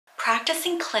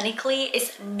practicing clinically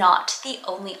is not the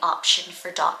only option for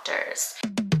doctors.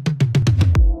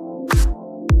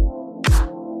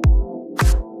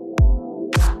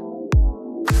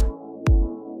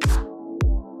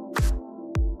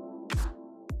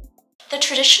 The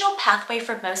traditional pathway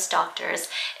for most doctors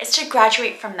is to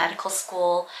graduate from medical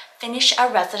school, finish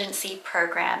a residency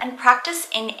program, and practice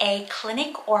in a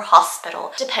clinic or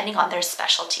hospital, depending on their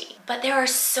specialty. But there are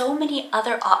so many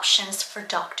other options for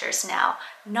doctors now,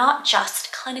 not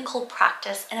just clinical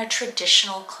practice in a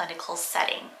traditional clinical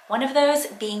setting. One of those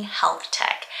being health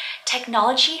tech.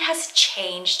 Technology has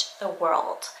changed the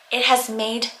world. It has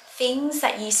made things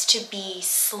that used to be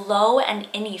slow and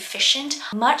inefficient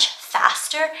much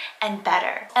faster and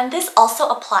better. And this also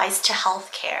applies to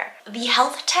healthcare. The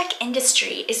health tech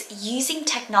industry is using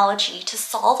technology to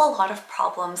solve a lot of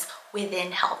problems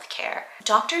within healthcare.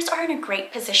 Doctors are in a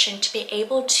great position to be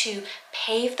able to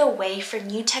pave the way for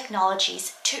new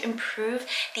technologies to improve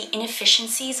the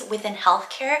inefficiencies within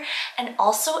healthcare and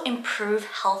also improve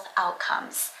health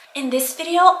outcomes. In this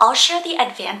video, I'll share the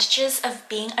advantages of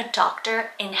being a doctor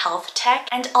in health tech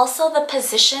and also the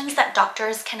positions that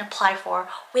doctors can apply for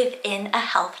within a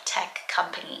health tech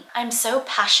company. I'm so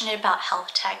passionate about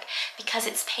health tech because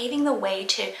it's paving the way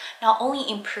to not only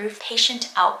improve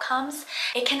patient outcomes,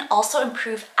 it can also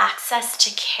improve access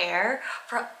to care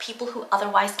for people who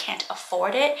otherwise can't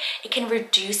afford it. It can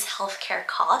reduce healthcare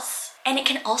costs, and it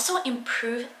can also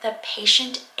improve the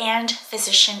patient and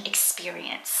physician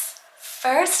experience.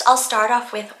 First, I'll start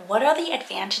off with what are the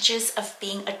advantages of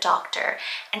being a doctor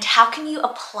and how can you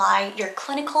apply your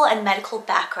clinical and medical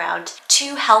background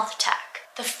to health tech.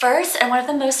 The first and one of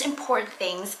the most important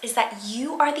things is that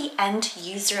you are the end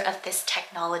user of this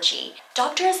technology.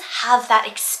 Doctors have that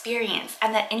experience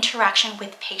and that interaction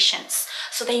with patients,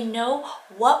 so they know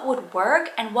what would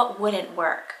work and what wouldn't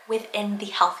work within the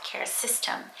healthcare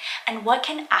system and what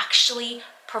can actually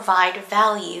provide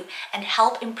value and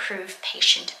help improve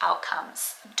patient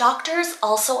outcomes. Doctors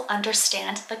also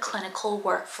understand the clinical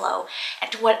workflow,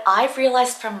 and what I've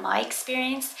realized from my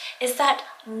experience is that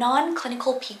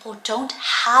non-clinical people don't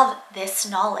have this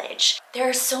knowledge. There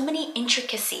are so many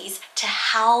intricacies to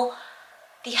how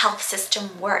the health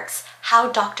system works,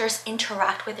 how doctors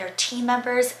interact with their team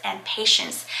members and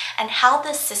patients, and how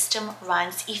the system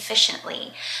runs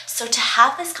efficiently. So to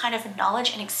have this kind of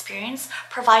knowledge and experience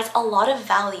provides a lot of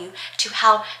value to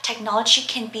how technology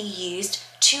can be used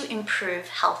to improve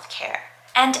healthcare.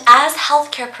 And as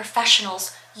healthcare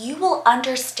professionals, you will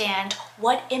understand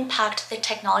what impact the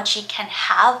technology can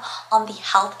have on the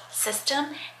health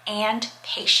system and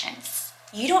patients.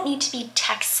 You don't need to be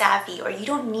tech savvy, or you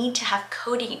don't need to have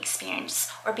coding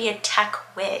experience or be a tech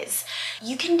whiz.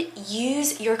 You can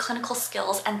use your clinical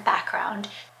skills and background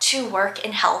to work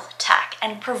in health tech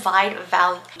and provide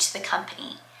value to the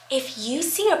company. If you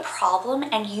see a problem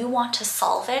and you want to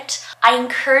solve it, I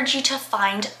encourage you to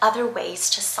find other ways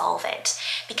to solve it.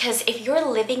 Because if you're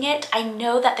living it, I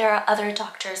know that there are other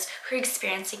doctors who are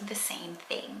experiencing the same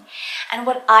thing. And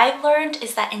what I've learned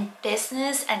is that in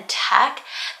business and tech,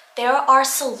 there are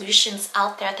solutions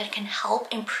out there that can help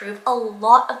improve a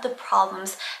lot of the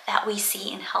problems that we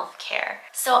see in healthcare.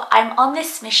 So I'm on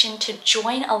this mission to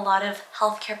join a lot of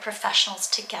healthcare professionals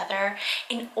together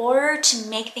in order to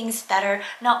make things better,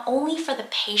 not only for the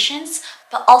patients,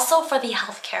 but also for the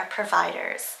healthcare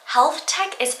providers. Health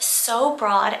tech is so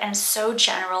broad and so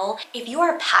general. If you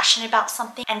are passionate about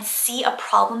something and see a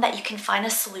problem that you can find a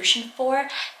solution for,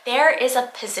 there is a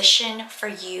position for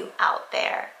you out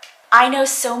there. I know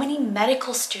so many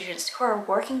medical students who are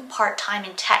working part-time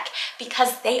in tech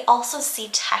because they also see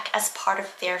tech as part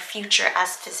of their future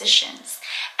as physicians.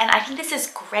 And I think this is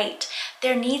great.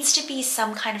 There needs to be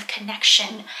some kind of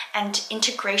connection and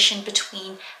integration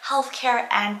between healthcare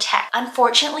and tech.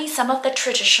 Unfortunately, some of the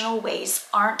traditional ways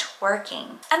aren't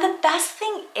working. And the best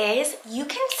thing is you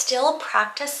can still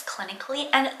practice clinically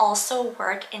and also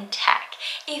work in tech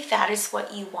if that is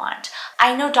what you want.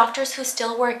 I know doctors who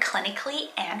still work clinically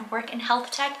and work in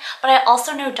health tech, but I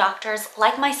also know doctors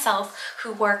like myself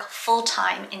who work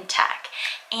full-time in tech.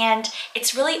 And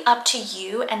it's really up to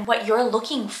you and what you're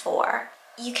looking for.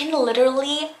 You can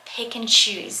literally pick and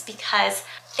choose because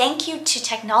thank you to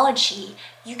technology,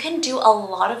 you can do a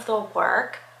lot of the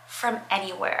work from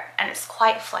anywhere, and it's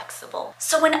quite flexible.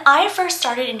 So when I first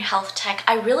started in health tech,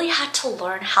 I really had to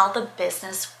learn how the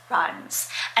business runs.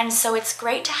 And so it's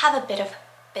great to have a bit of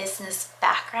business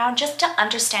background just to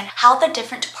understand how the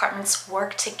different departments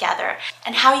work together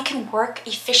and how you can work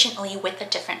efficiently with the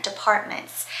different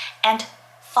departments. And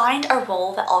find a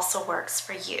role that also works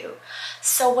for you.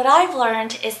 So what I've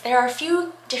learned is there are a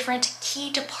few different key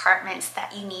departments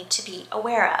that you need to be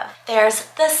aware of. There's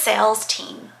the sales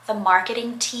team, the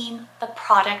marketing team, the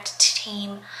product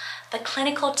team, the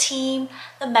clinical team,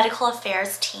 the medical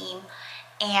affairs team,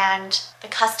 and the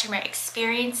customer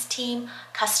experience team,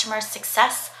 customer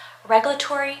success,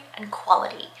 regulatory, and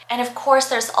quality. And of course,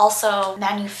 there's also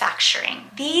manufacturing.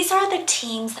 These are the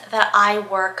teams that I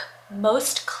work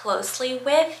most closely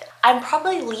with. I'm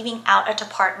probably leaving out a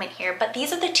department here, but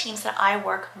these are the teams that I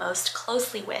work most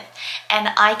closely with. And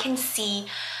I can see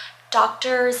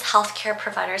doctors, healthcare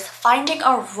providers finding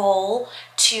a role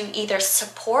to either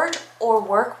support or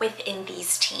work within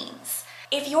these teams.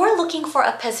 If you're looking for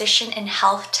a position in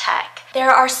health tech,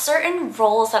 there are certain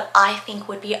roles that I think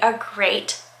would be a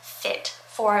great fit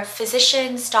for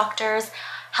physicians, doctors,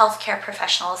 healthcare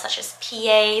professionals such as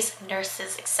PAs,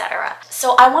 nurses, etc.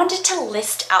 So I wanted to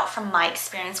list out from my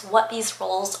experience what these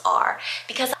roles are,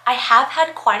 because I have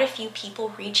had quite a few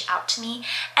people reach out to me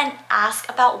and ask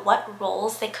about what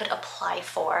roles they could apply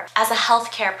for as a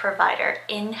healthcare provider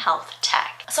in health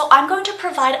tech. So I'm going to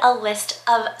provide a list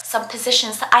of some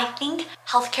positions that I think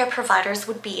healthcare providers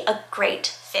would be a great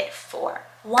fit for.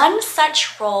 One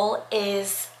such role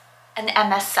is an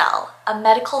MSL, a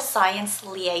medical science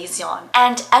liaison.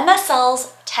 And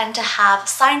MSLs tend to have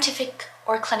scientific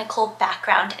or clinical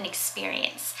background and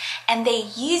experience, and they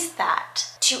use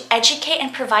that to educate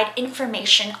and provide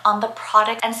information on the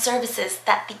product and services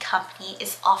that the company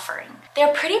is offering.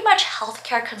 They're pretty much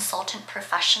healthcare consultant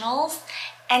professionals,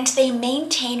 and they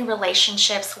maintain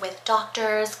relationships with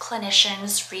doctors,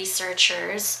 clinicians,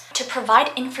 researchers to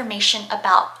provide information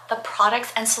about the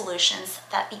products and solutions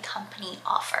that the company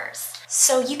offers.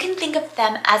 So you can think of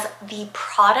them as the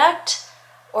product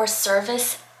or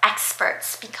service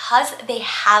experts. Because they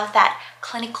have that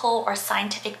clinical or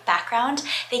scientific background,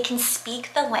 they can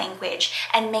speak the language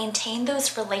and maintain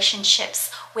those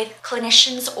relationships with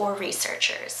clinicians or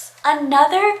researchers.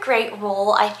 Another great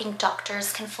role I think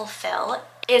doctors can fulfill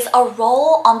is a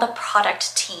role on the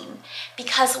product team,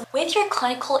 because with your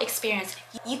clinical experience,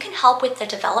 you can help with the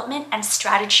development and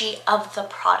strategy of the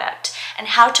product and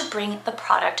how to bring the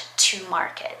product to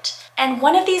market. And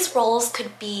one of these roles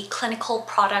could be clinical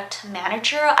product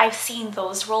manager. I've seen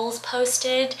those roles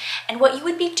posted. And what you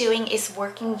would be doing is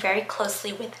working very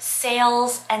closely with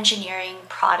sales, engineering,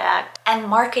 product, and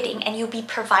marketing. And you'll be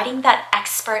providing that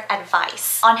expert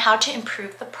advice on how to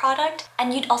improve the product.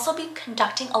 And you'd also be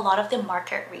conducting a lot of the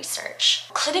market research.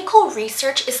 Clinical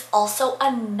research is also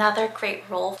another great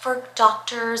role for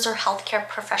doctors or healthcare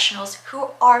professionals who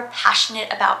are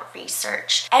passionate about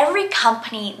research. Every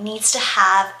company needs to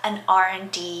have an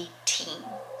R&D team,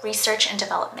 research and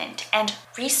development, and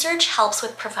research helps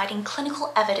with providing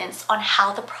clinical evidence on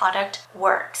how the product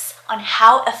works, on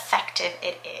how effective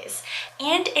it is,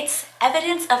 and it's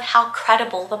evidence of how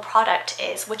credible the product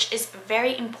is, which is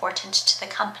very important to the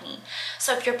company.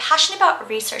 So if you're passionate about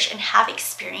research and have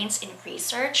experience in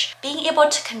research, being able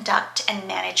to conduct and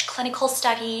manage clinical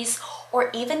studies or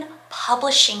even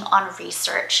publishing on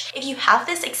research, if you have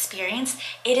this experience,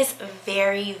 it is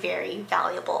very, very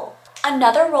valuable.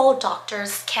 Another role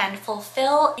doctors can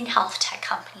fulfill in health tech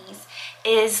companies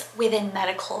is within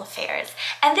medical affairs.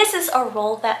 And this is a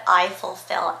role that I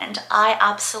fulfill and I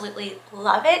absolutely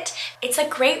love it. It's a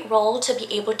great role to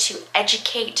be able to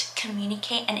educate,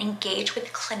 communicate, and engage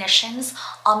with clinicians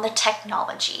on the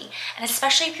technology. And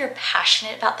especially if you're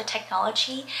passionate about the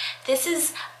technology, this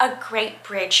is a great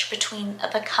bridge between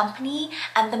the company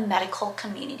and the medical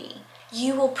community.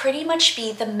 You will pretty much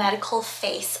be the medical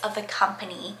face of the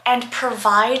company and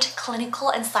provide clinical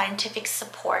and scientific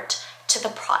support to the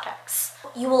products.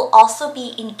 You will also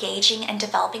be engaging and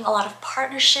developing a lot of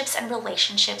partnerships and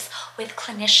relationships with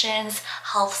clinicians,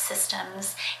 health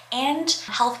systems, and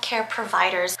healthcare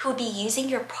providers who will be using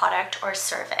your product or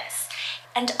service.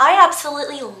 And I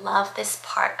absolutely love this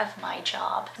part of my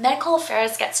job. Medical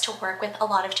affairs gets to work with a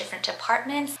lot of different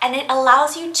departments, and it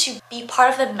allows you to be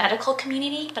part of the medical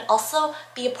community, but also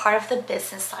be a part of the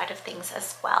business side of things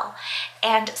as well.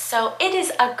 And so it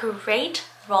is a great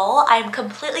role. I'm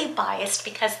completely biased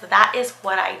because that is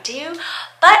what I do,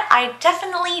 but I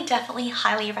definitely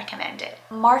highly recommend it.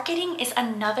 Marketing is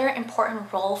another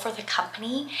important role for the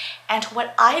company, and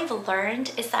what I've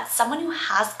learned is that someone who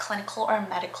has clinical or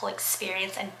medical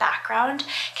experience and background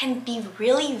can be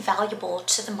really valuable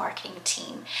to the marketing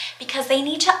team because they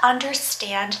need to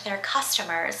understand their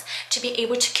customers to be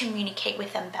able to communicate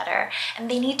with them better, and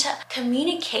they need to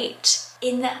communicate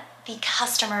in the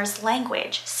customer's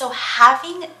language. So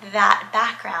having that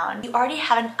background, you already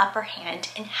have an upper hand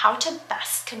in how to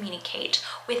best communicate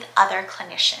with other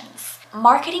clinicians.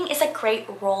 Marketing is a great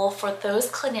role for those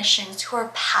clinicians who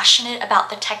are passionate about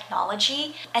the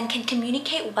technology and can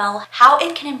communicate well how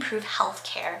it can improve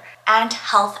healthcare and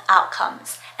health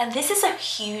outcomes. And this is a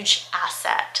huge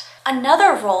asset.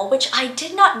 Another role, which I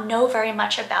did not know very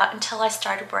much about until I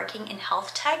started working in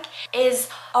health tech, is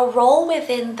a role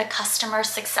within the customer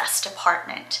success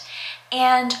department.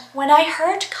 And when I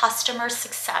heard customer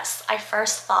success, I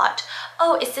first thought,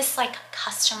 oh, is this like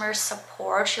customer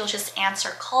support? You'll just answer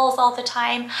calls all the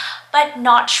time, but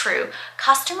not true.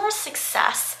 Customer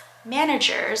success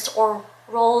managers, or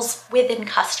roles within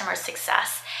customer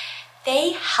success,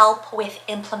 they help with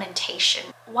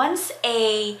implementation. Once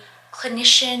a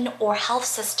clinician or health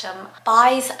system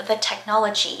buys the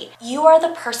technology, you are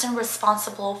the person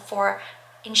responsible for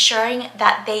ensuring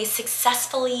that they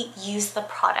successfully use the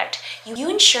product. You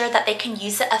ensure that they can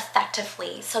use it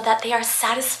effectively so that they are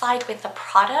satisfied with the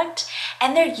product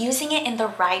and they're using it in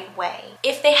the right way.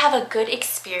 If they have a good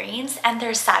experience and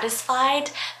they're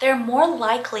satisfied, they're more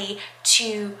likely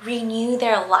to renew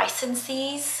their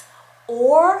licenses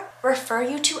or refer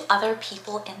you to other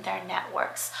people in their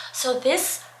networks. So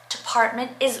this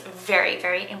department is very,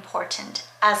 very important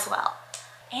as well.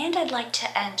 And I'd like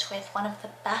to end with one of the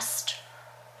best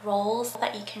roles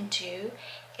that you can do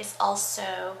is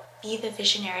also be the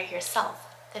visionary yourself,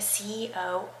 the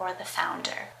CEO or the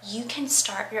founder. You can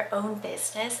start your own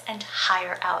business and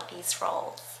hire out these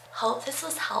roles. Hope this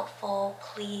was helpful.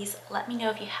 Please let me know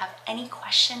if you have any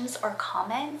questions or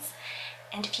comments.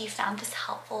 And if you found this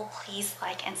helpful, please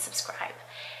like and subscribe.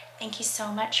 Thank you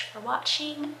so much for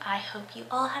watching. I hope you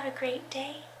all have a great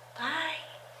day. Bye.